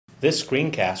This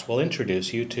screencast will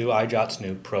introduce you to Eyejot's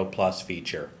new Pro Plus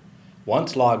feature.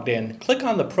 Once logged in, click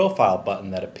on the Profile button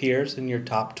that appears in your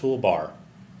top toolbar.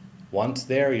 Once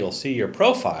there, you'll see your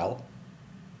profile,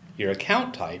 your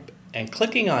account type, and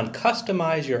clicking on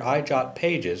Customize Your Eyejot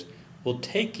Pages will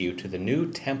take you to the new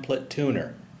Template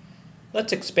Tuner.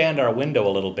 Let's expand our window a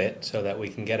little bit so that we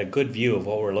can get a good view of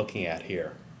what we're looking at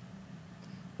here.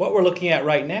 What we're looking at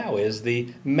right now is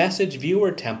the Message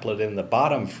Viewer template in the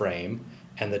bottom frame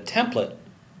and the Template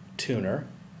Tuner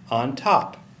on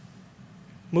top.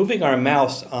 Moving our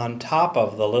mouse on top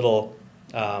of the little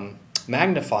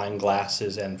magnifying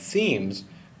glasses and themes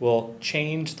will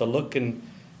change the look and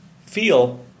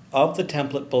feel of the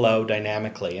template below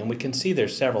dynamically, and we can see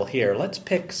there's several here. Let's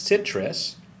pick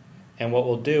Citrus, and what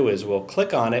we'll do is we'll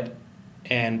click on it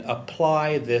and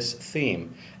apply this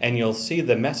theme, and you'll see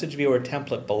the Message Viewer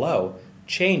template below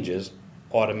changes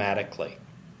automatically.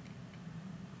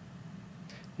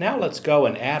 Now let's go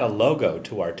and add a logo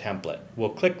to our template. We'll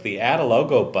click the Add a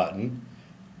Logo button,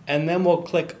 and then we'll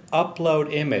click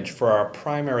Upload Image for our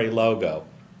primary logo.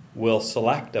 We'll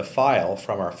select a file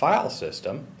from our file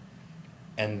system,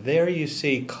 and there you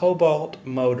see Cobalt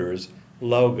Motors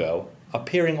logo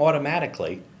appearing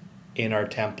automatically in our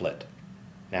template.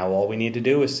 Now all we need to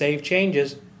do is save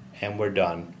changes, and we're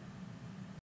done.